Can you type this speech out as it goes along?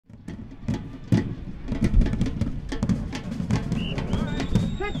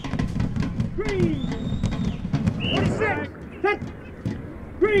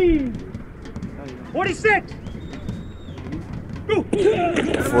3, 46. Go.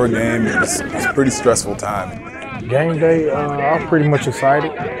 Before a game, it's a pretty stressful time. Game day, I was pretty much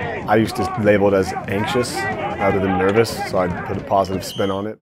excited. I used to label it as anxious rather than nervous, so I'd put a positive spin on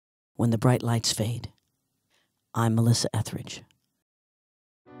it. When the bright lights fade. I'm Melissa Etheridge.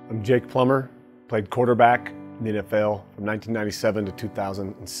 I'm Jake Plummer, played quarterback in the NFL from 1997 to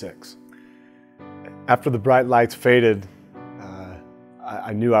 2006. After the bright lights faded,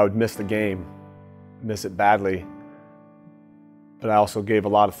 I knew I would miss the game, miss it badly, but I also gave a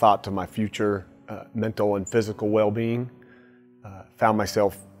lot of thought to my future mental and physical well-being. Found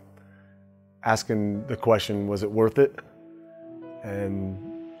myself asking the question, was it worth it? And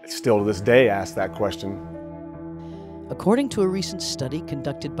still to this day ask that question. According to a recent study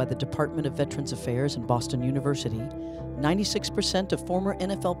conducted by the Department of Veterans Affairs and Boston University, 96% of former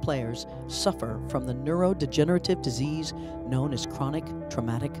NFL players suffer from the neurodegenerative disease known as chronic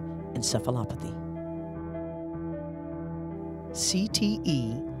traumatic encephalopathy.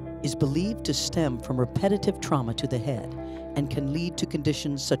 CTE is believed to stem from repetitive trauma to the head and can lead to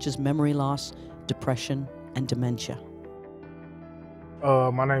conditions such as memory loss, depression, and dementia.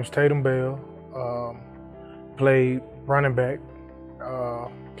 My name's Tatum Bell. Played running back.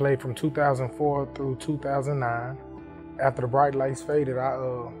 Played from 2004 through 2009. After the bright lights faded, I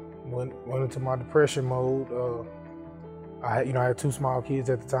went into my depression mode. I had 2 small kids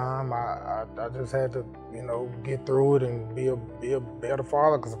at the time. I just had to, get through it and be a better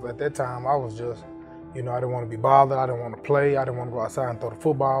father. Because at that time, I was just, I didn't want to be bothered. I didn't want to play. I didn't want to go outside and throw the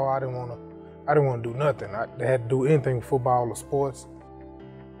football. I didn't want to do nothing. I had to do anything with football or sports.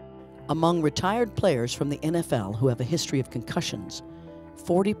 Among retired players from the NFL who have a history of concussions,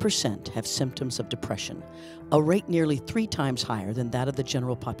 40% have symptoms of depression, a rate nearly 3 times higher than that of the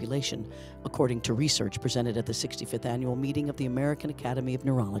general population, according to research presented at the 65th annual meeting of the American Academy of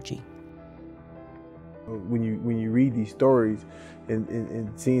Neurology. When you read these stories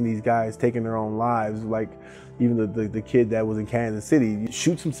and seeing these guys taking their own lives, like even the kid that was in Kansas City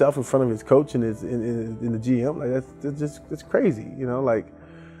shoots himself in front of his coach and in the GM, like that's crazy,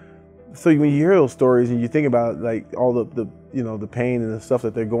 So when you hear those stories and you think about like all the pain and the stuff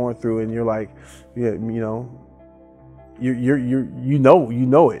that they're going through, and you're like, yeah, you're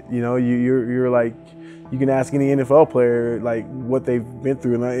like, you can ask any NFL player like what they've been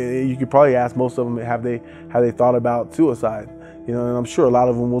through, and you could probably ask most of them have they thought about suicide, and I'm sure a lot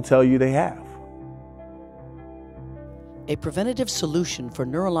of them will tell you they have. A preventative solution for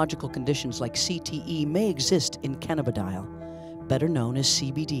neurological conditions like CTE may exist in cannabidiol, better known as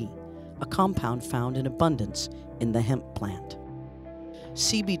CBD, a compound found in abundance in the hemp plant.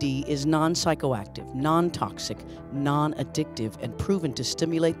 CBD is non-psychoactive, non-toxic, non-addictive, and proven to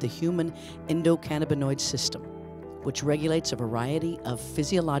stimulate the human endocannabinoid system, which regulates a variety of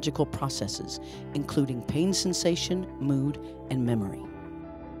physiological processes, including pain sensation, mood, and memory.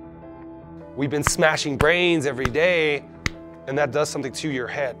 We've been smashing brains every day, and that does something to your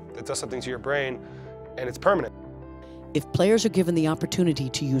head, that does something to your brain, and it's permanent. If players are given the opportunity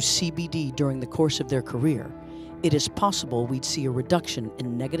to use CBD during the course of their career, it is possible we'd see a reduction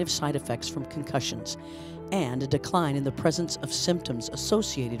in negative side effects from concussions and a decline in the presence of symptoms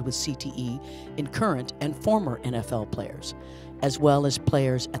associated with CTE in current and former NFL players, as well as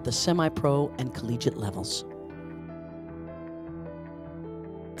players at the semi-pro and collegiate levels.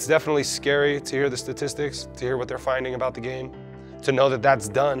 It's definitely scary to hear the statistics, to hear what they're finding about the game, to know that that's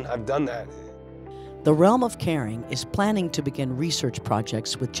done. I've done that. The Realm of Caring is planning to begin research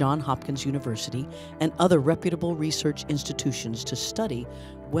projects with Johns Hopkins University and other reputable research institutions to study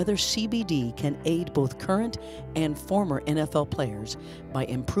whether CBD can aid both current and former NFL players by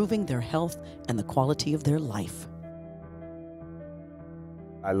improving their health and the quality of their life.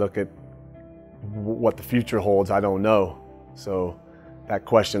 I look at what the future holds, I don't know. So that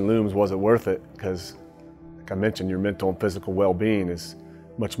question looms, was it worth it? Because, like I mentioned, your mental and physical well-being is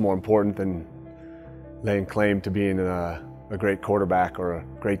much more important than laying claim to being a great quarterback or a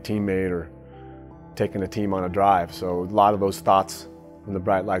great teammate or taking a team on a drive. So a lot of those thoughts when the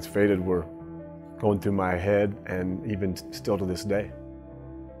bright lights faded were going through my head, and even still to this day.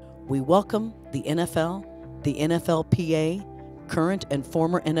 We welcome the NFL, the NFLPA, current and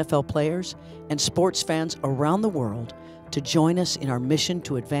former NFL players, and sports fans around the world to join us in our mission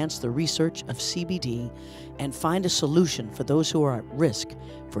to advance the research of CBD and find a solution for those who are at risk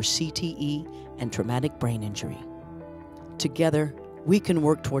for CTE and traumatic brain injury. Together, we can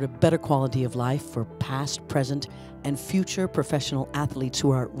work toward a better quality of life for past, present, and future professional athletes who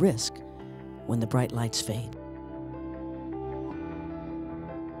are at risk when the bright lights fade.